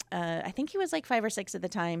I think he was like 5 or 6 at the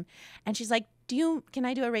time, and she's like, can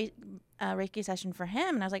I do a Reiki session for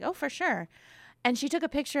him? And I was like, oh, for sure. And she took a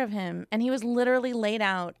picture of him, and he was literally laid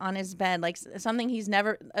out on his bed, like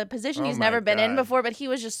a position Oh he's my never been in God. before, but he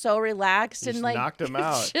was just so relaxed Just and like knocked him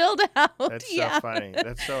out. chilled out. That's yeah. so funny.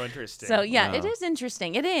 That's so interesting. So yeah, it Wow. is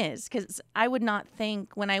interesting. It is, because I would not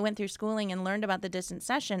think when I went through schooling and learned about the distance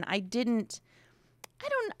session, I was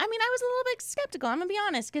a little bit skeptical. I'm gonna be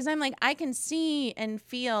honest, because I'm like, I can see and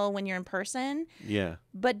feel when you're in person, Yeah.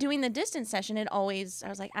 but doing the distance session, I was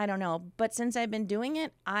like, I don't know. But since I've been doing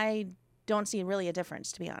it, I don't see really a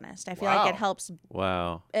difference, to be honest. I feel like Wow. it helps.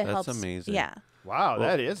 Wow. It That's helps. amazing. Yeah. Wow, Well-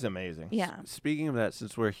 that is amazing. Yeah. Speaking of that,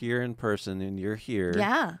 since we're here in person and you're here,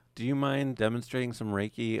 Yeah. do you mind demonstrating some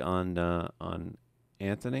Reiki on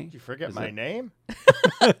Anthony? Did you forget Is my it- name?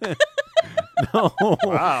 No.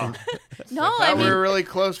 Wow. No, I I thought we mean, were really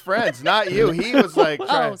close friends. Not you. He was like,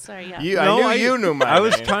 oh, sorry. Yeah. I knew you knew my I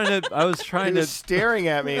was name. trying He to. was staring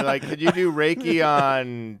at me like, could you do Reiki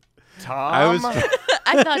on Tom? I was.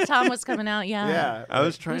 I thought Tom was coming out. Yeah. Yeah. I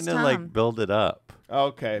was trying Who's to Tom? like build it up.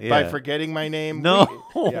 Okay. By Yeah. forgetting my name? No.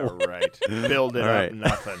 Yeah, right. Build it All up. right.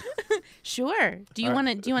 Nothing. Sure. Do you want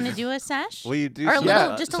to do a sesh? Will you do Or a some,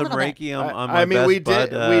 little- just a some little bit. Reiki on my I mean, best we bud,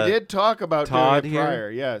 did talk about Todd doing it here?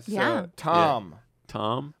 prior. Yes. Yeah. Tom.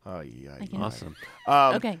 Tom? Oh yeah. I can- Awesome.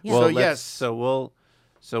 Okay, yeah. Well, So let's- yes.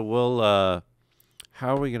 So we'll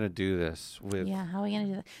how are we gonna do this with Yeah, how are we gonna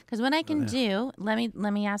do that? Because what I can do, let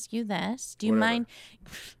me ask you this. Do you Whatever.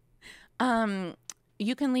 mind?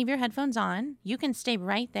 You can leave your headphones on. You can stay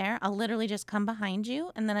right there. I'll literally just come behind you,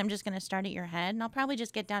 and then I'm just gonna start at your head, and I'll probably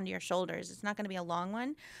just get down to your shoulders. It's not gonna be a long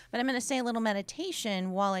one, but I'm gonna say a little meditation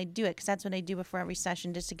while I do it, because that's what I do before every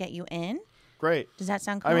session, just to get you in. Great. Does that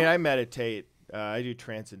sound cool? I mean, I meditate. I do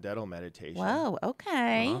transcendental meditation. Whoa.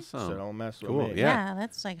 Okay. Awesome. So don't mess with Cool, me. yeah.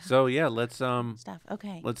 That's like So yeah, let's stuff.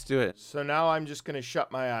 Okay. let's do it. So now I'm just gonna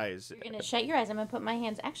shut my eyes. You're gonna shut your eyes. I'm gonna put my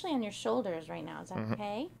hands actually on your shoulders right now. Is that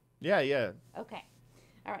okay? Yeah, yeah. Okay.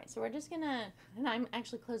 All right. So we're just gonna, and I'm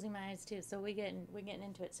actually closing my eyes too. So we're getting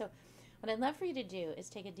into it. So what I'd love for you to do is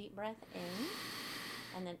take a deep breath in,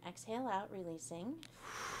 and then exhale out, releasing.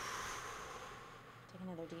 Take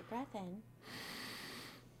another deep breath in,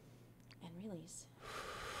 and release.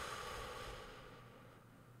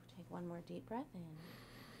 Take one more deep breath in,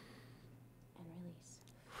 and release.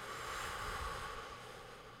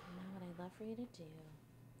 And now what I'd love for you to do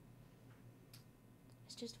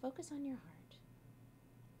is just focus on your heart.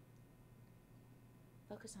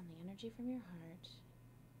 Focus on the energy from your heart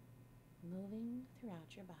moving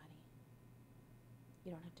throughout your body.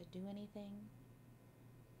 You don't have to do anything.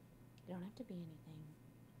 You don't have to be anything.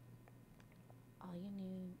 All you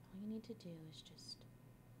need to do is just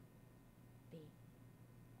be.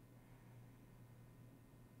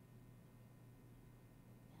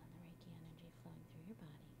 Feel the Reiki energy flowing through your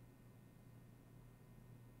body,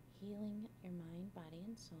 healing your mind, body,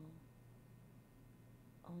 and soul,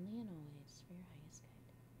 only and always for your highest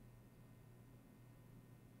good.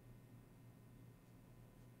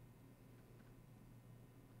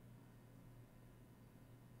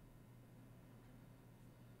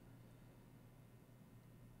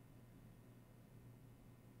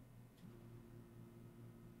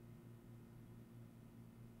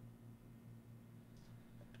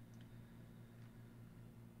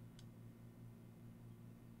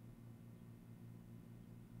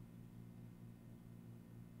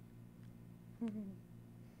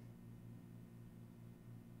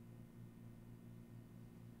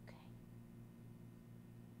 Okay.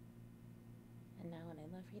 And now what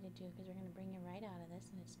I'd love for you to do, because we're going to bring you right out of this,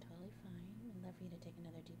 and it's totally fine. I'd love for you to take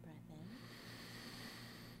another deep breath in.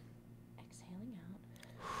 Exhaling out.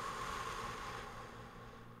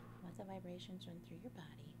 Let the vibrations run through your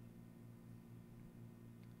body.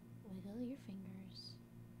 Wiggle your fingers.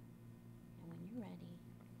 And when you're ready,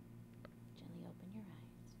 gently open your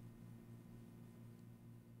eyes.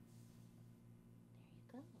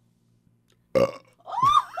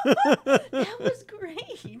 That was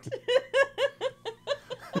great.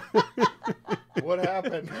 What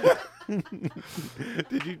happened?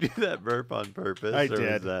 Did you do that burp on purpose? I or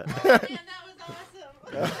did. Was that... Man, that was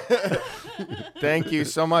awesome. Thank you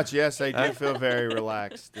so much. Yes, I do feel very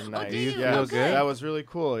relaxed and nice. do you? Yeah, Feel good? that was really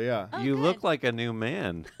cool. Yeah. Oh, You good. look like a new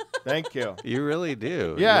man. Thank you. You really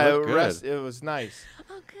do. Yeah, You look good. it was nice.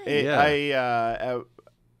 Oh, good. Yeah.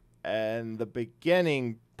 And the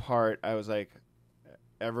beginning part, I was like,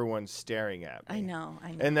 everyone's staring at me. I know.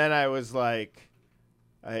 And then I was like,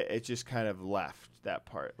 it just kind of left, that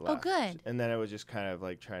part left. Oh, good. And then I was just kind of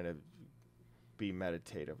like trying to be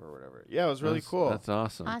meditative or whatever. Yeah, it was really cool. That's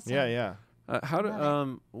awesome. Awesome. Yeah, yeah.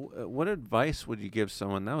 What advice would you give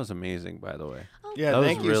someone? That was amazing, by the way. Oh, Yeah, That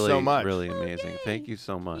thank was you really, so much. really amazing. Okay. Thank you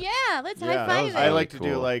so much. Yeah, let's Yeah, high five I it. like to Really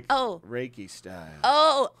do cool. like Oh. Reiki style.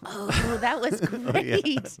 Oh, that was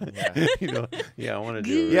great. Yeah. I want to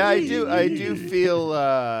do it. Yeah, I do feel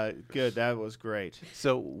good. That was great.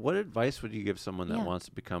 So, what advice would you give someone that Yeah. wants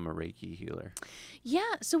to become a Reiki healer?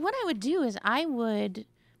 Yeah, so what I would do is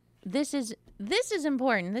this is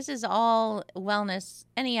important. This is all wellness,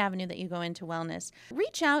 any avenue that you go into wellness.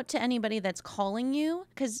 Reach out to anybody that's calling you,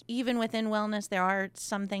 because even within wellness, there are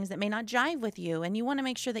some things that may not jive with you, and you want to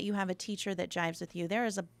make sure that you have a teacher that jives with you. There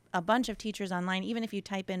is a bunch of teachers online. Even if you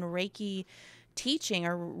type in Reiki teaching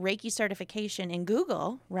or Reiki certification in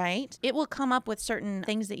Google, right, it will come up with certain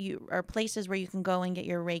things that you are places where you can go and get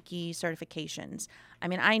your Reiki certifications. I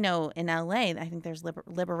mean, I know in LA, I think there's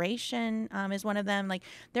Liberation is one of them. Like,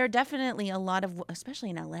 there are definitely a lot of,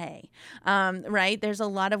 especially in LA, right? There's a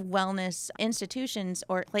lot of wellness institutions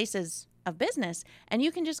or places of business, and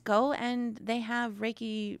you can just go and they have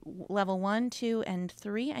Reiki level 1, 2, and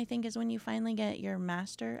 3, I think is when you finally get your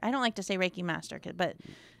master. I don't like to say Reiki master, but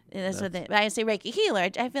I say Reiki healer.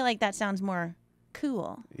 I feel like that sounds more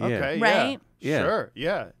cool. Yeah. Okay. Right? Yeah. Yeah. Sure.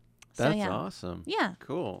 Yeah. That's yeah. awesome. Yeah.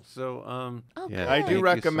 Cool. So, Oh, yeah, good. I thank do you so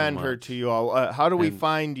recommend her much. to you all. How do we And-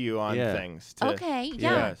 find you on yeah. things? To, Okay,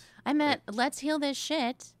 yeah. Yes. I'm at Let's Heal This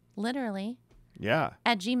Shit, literally, Yeah.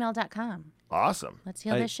 at gmail.com. Awesome. Let's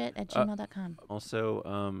Heal This Shit at gmail.com.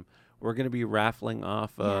 Also, we're going to be raffling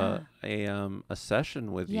off a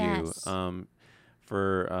session with Yes. you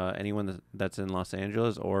for anyone that's in Los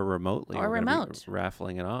Angeles or remotely. Or We're gonna be remote.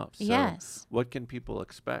 raffling it off. So Yes. What can people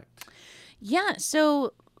expect? Yeah,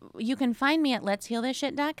 so you can find me at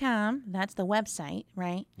letshealthishshit.com. That's the website,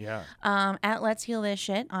 right? Yeah. At Let's Heal This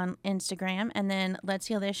Shit on Instagram, and then Let's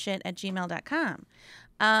Heal This Shit at gmail.com.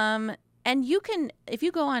 And you can, if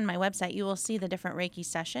you go on my website, you will see the different Reiki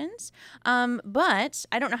sessions. But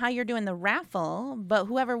I don't know how you're doing the raffle, but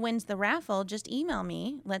whoever wins the raffle, just email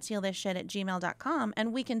me, let's heal this shit at gmail.com,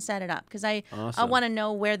 and we can set it up. Because I Awesome. want to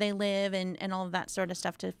know where they live and all of that sort of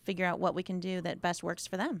stuff to figure out what we can do that best works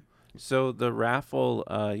for them. So the raffle,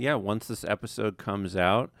 once this episode comes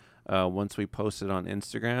out, once we post it on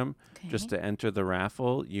Instagram, just to enter the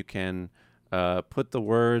raffle, you can put the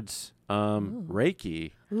words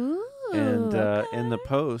Reiki Ooh. and in the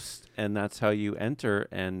post, and that's how you enter,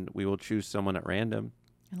 and we will choose someone at random.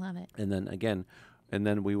 I love it. And then again, and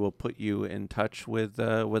then we will put you in touch with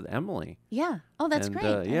Emily. Yeah. Oh, that's And, great. I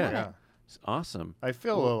love yeah. it. It's awesome. I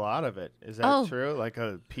feel a lot of it. Is that Oh. true? Like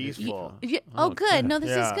a peaceful. Oh, good. good. No,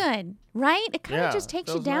 this is Yeah. good. Right? It kind of Yeah, just takes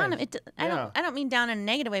you feels down. nice. I don't mean down in a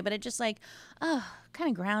negative way, but it just like, kind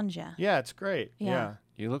of grounds you. Yeah, it's great. Yeah. Yeah.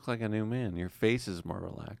 You look like a new man. Your face is more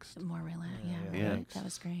relaxed. More relaxed. Yeah. Yeah. Right. That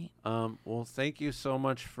was great. Well, thank you so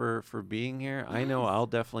much for being here. I know I'll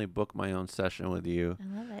definitely book my own session with you.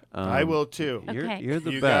 I love it. I will too. Okay. You're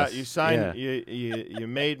the You best. you signed. Yeah. You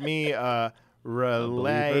made me a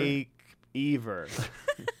relay Ever.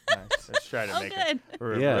 I was trying to make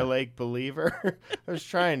good. Yeah. relay believer. I was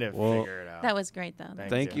trying to figure it out. That was great, though.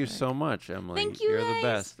 Thank you so much, Emily. Thank you, You're guys. the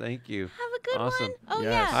best. Thank you. Have a good Awesome. one. Oh,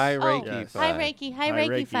 Yes. yeah. Hi, Reiki Yes. 5. Hi, Reiki. Hi, Hi, Reiki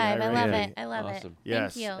Reiki. 5. I Hi, love Reiki. it. I love Awesome. it.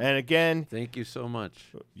 Yes. Thank you. And again, Thank you so much.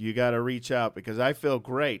 you got to reach out because I feel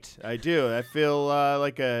great. I do. I feel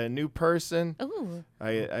like a new person. Ooh,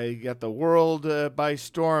 I got the world by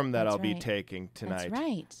storm that That's I'll be right. taking tonight that's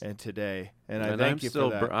right. and today. And I And thank I'm you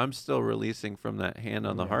still for that. I'm still releasing from that hand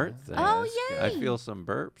on the heart thing. Oh, I yay. feel some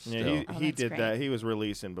burps Yeah, still. Oh, he that's did great. that. He was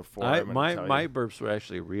releasing before. I'm gonna my tell my you. burps were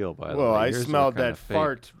actually real, by the way. Well, I Yours were smelled kinda that fake.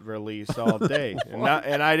 fart release all day,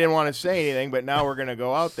 and I didn't want to say anything, but now we're gonna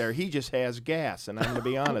go out there. He just has gas, and I'm gonna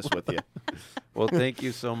be honest with you. Well, thank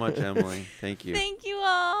you so much, Emily. Thank you. Thank you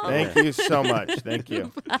all. Thank you so much. Thank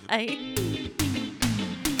you. Bye.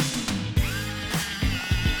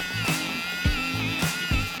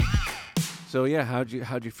 So yeah, how'd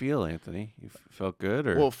you feel, Anthony? You felt good,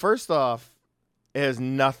 or Well, first off, it has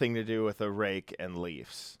nothing to do with a rake and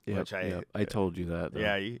leaves, Yep, which I told you that. Though.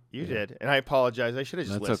 yeah, you did, and I apologize. I should have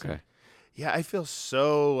just That's listened. okay. Yeah, I feel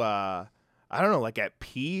so I don't know, like at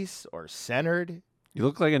peace or centered. You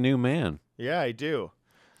look like a new man. Yeah, I do.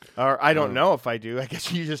 Or I don't know if I do. I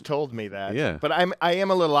guess you just told me that. Yeah. But I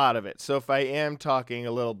am a little out of it. So if I am talking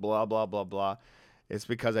a little blah blah blah blah, it's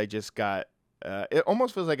because I just got. It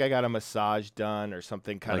almost feels like I got a massage done or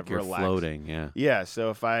something kind Like of you're relaxed. floating. Yeah. Yeah.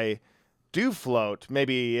 So if I do float,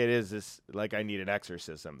 maybe it is this like I need an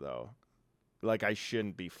exorcism though. Like I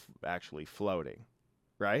shouldn't be actually floating,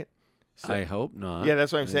 right? So, I hope not. yeah,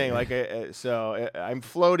 that's what I'm saying. Like, I'm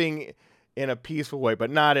floating in a peaceful way,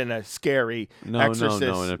 but not in a scary exorcist.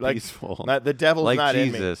 No, in a like, peaceful. the devil's Like not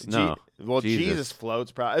Jesus, in me. no. Well, Jesus. Jesus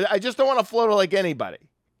floats. I just don't want to float like anybody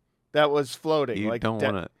that was floating. You like don't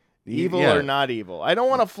want to. evil or not evil. I don't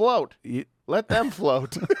want to float. Let them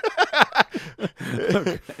float. If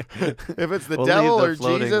it's the We'll devil leave the or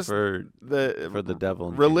floating Jesus, for the devil,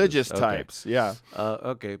 and religious Jesus. Okay. types. Yeah.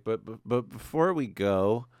 Okay, but before we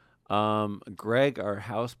go, Greg, our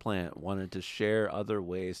houseplant, wanted to share other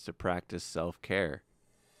ways to practice self-care.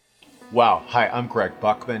 Wow, hi, I'm Greg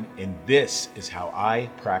Buckman, and this is how I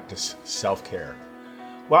practice self-care.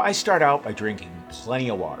 Well, I start out by drinking plenty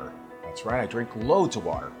of water. That's right, I drink loads of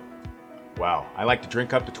water. Wow, I like to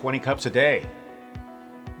drink up to 20 cups a day.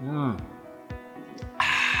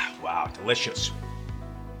 Wow, delicious.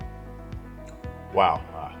 Wow,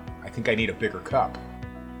 I think I need a bigger cup.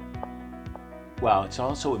 Well, it's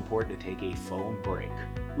also important to take a phone break.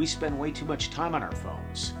 We spend way too much time on our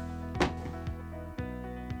phones.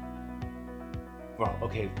 Well,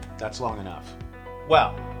 okay, that's long enough.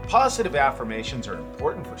 Well, positive affirmations are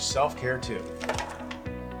important for self-care too.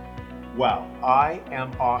 Wow, I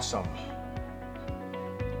am awesome.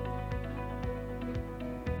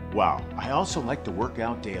 Wow, I also like to work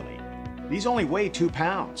out daily. These only weigh 2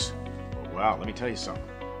 pounds. Oh, wow, let me tell you something.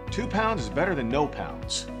 2 pounds is better than no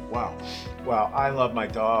pounds. Wow. Wow, I love my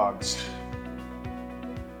dogs.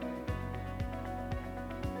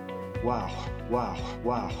 Wow, wow,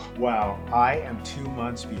 wow, wow. I am 2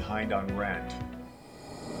 months behind on rent.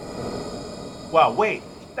 Wow, wait,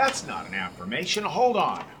 that's not an affirmation. Hold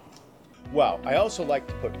on. Wow, I also like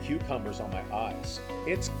to put cucumbers on my eyes.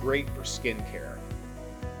 It's great for skincare.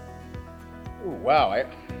 Ooh, wow, I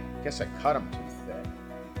guess I cut them too thick.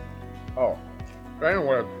 Oh,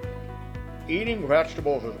 anyway, eating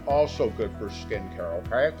vegetables is also good for skincare,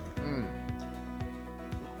 okay?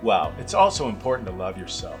 Wow, it's also important to love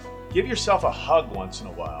yourself. Give yourself a hug once in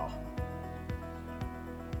a while.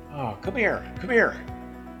 Oh, come here, come here.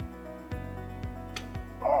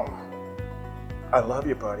 Oh, I love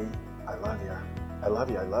you, buddy. I love you. I love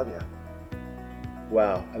you, I love you.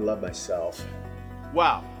 Wow, I love myself.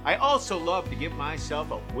 Wow, I also love to give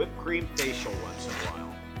myself a whipped cream facial once in a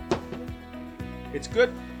while. It's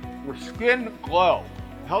good for skin glow,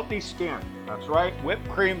 healthy skin. That's right, whipped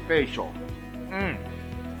cream facial.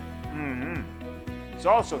 It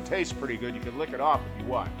also tastes pretty good. You can lick it off if you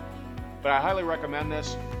want. But I highly recommend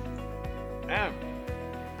this. And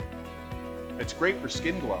it's great for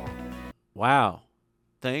skin glow. Wow,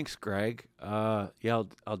 thanks, Greg. Yeah,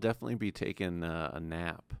 I'll definitely be taking a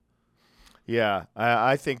nap. Yeah,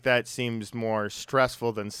 I think that seems more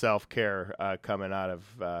stressful than self-care coming out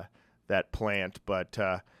of that plant. But,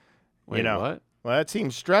 Wait, what? Well, that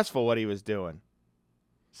seems stressful what he was doing.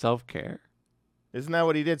 Self-care? Isn't that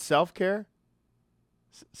what he did, self-care?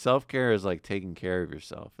 Self-care is like taking care of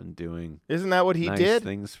yourself and doing Isn't that what he nice did?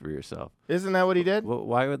 things for yourself. Isn't that what he did? Well,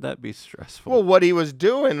 why would that be stressful? Well, what he was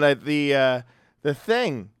doing, like the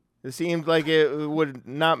thing, it seemed like it would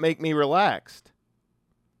not make me relaxed.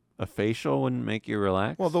 A facial wouldn't make you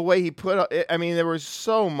relax? Well, the way he put it, I mean, there was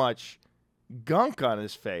so much gunk on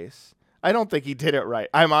his face. I don't think he did it right.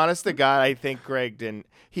 I'm honest to God, I think Greg didn't.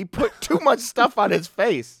 He put too much stuff on his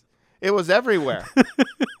face. It was everywhere.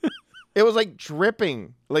 It was like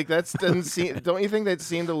dripping. Like doesn't seem. Don't you think that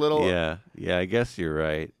seemed a little? Yeah, I guess you're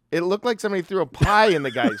right. It looked like somebody threw a pie in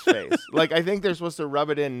the guy's face. Like I think they're supposed to rub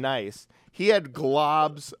it in nice. He had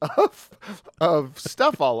globs of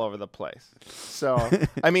stuff all over the place. So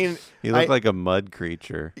I mean, He looked like a mud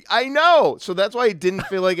creature. I know. So that's why it didn't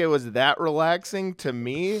feel like it was that relaxing to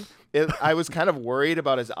me. I was kind of worried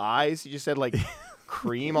about his eyes. He just had like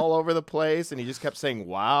cream all over the place, and he just kept saying,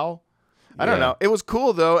 "Wow." I don't know. It was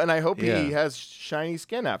cool, though, and I hope he has shiny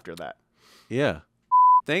skin after that. Yeah.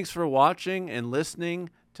 Thanks for watching and listening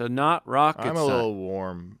to Not Rocket I'm a Science. little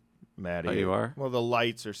warm, Maddie. Oh, you are? Well, the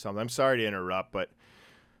lights or something. I'm sorry to interrupt, but...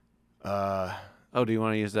 Oh, do you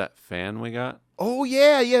want to use that fan we got? Oh,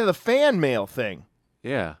 yeah, the fan mail thing.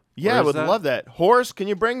 Yeah. Yeah, I would love that. Horse, can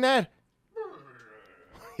you bring that?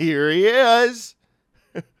 Here he is.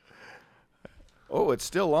 Oh, it's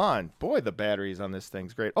still on. Boy, the batteries on this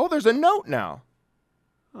thing's great. Oh, there's a note now.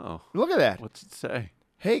 Oh. Look at that. What's it say?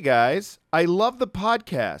 Hey, guys. I love the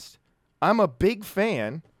podcast. I'm a big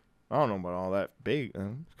fan. I don't know about all that big.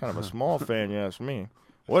 It's kind of a small fan, you ask me.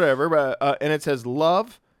 Whatever. But, and it says,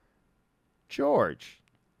 love, George.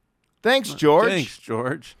 Thanks, George. Thanks,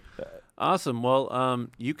 George. Awesome. Well,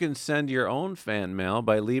 you can send your own fan mail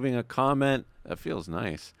by leaving a comment. That feels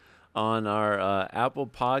nice. On our Apple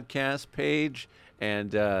Podcast page,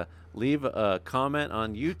 and leave a comment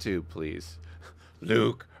on YouTube, please.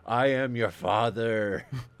 Luke, I am your father.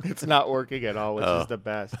 It's not working at all, which is the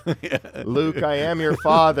best. Luke, I am your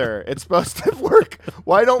father. It's supposed to work.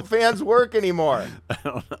 Why don't fans work anymore? I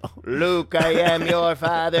don't know. Luke, I am your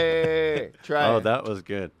father. Try it. Oh, that was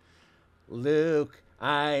good. Luke,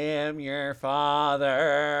 I am your father.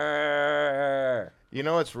 You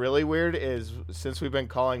know what's really weird is since we've been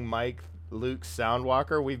calling Mike Luke's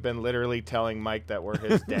Soundwalker, we've been literally telling Mike that we're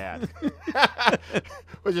his dad,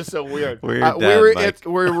 which is so weird. We're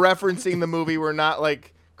referencing the movie. We're not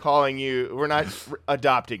like calling you. We're not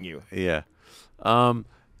adopting you. Yeah.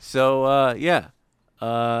 So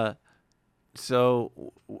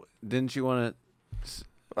didn't you want to?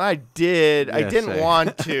 I did. I Yeah, didn't say.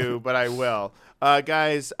 want to, but I will.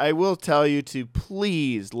 Guys, I will tell you to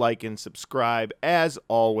please like and subscribe as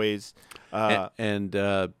always. And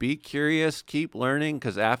be curious, keep learning,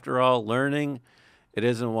 because after all, learning, it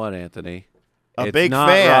isn't what, Anthony? It's big not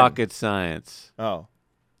fan. rocket science. Oh,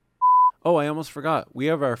 I almost forgot. We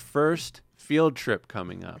have our first field trip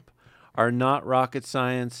coming up. Our Not Rocket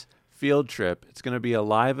Science field trip. It's going to be a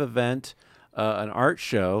live event, an art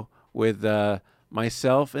show with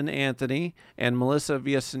myself and Anthony and Melissa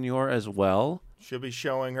Villasenor as well. she'll be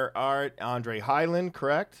showing her art. Andre Highland,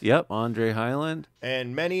 correct? Yep, Andre Highland.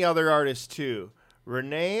 And many other artists, too.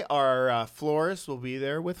 Renee, our florist, will be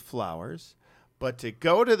there with flowers. But to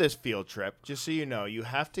go to this field trip, just so you know, you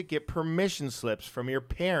have to get permission slips from your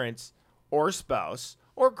parents or spouse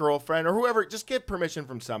or girlfriend or whoever. Just get permission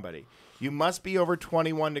from somebody. You must be over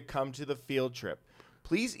 21 to come to the field trip.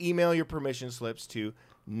 Please email your permission slips to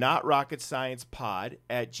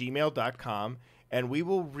notrocketsciencepod@gmail.com, and we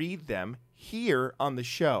will read them here on the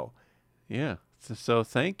show. Yeah. So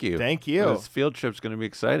thank you. Thank you. This field trip's going to be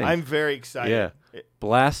exciting. I'm very excited. Yeah.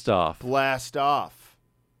 Blast off. Blast off.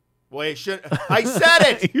 Wait, I said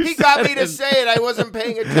it. He got me to say it. I wasn't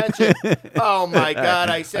paying attention. Oh, my God.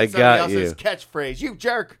 I said somebody else's catchphrase. You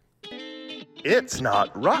jerk. It's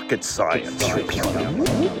not rocket science. Not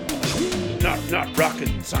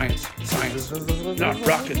rocket science. Science. Not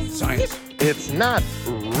rocket science. It's not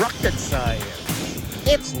rocket science.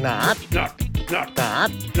 It's not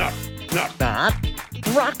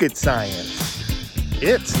rocket science.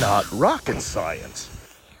 It's not rocket science.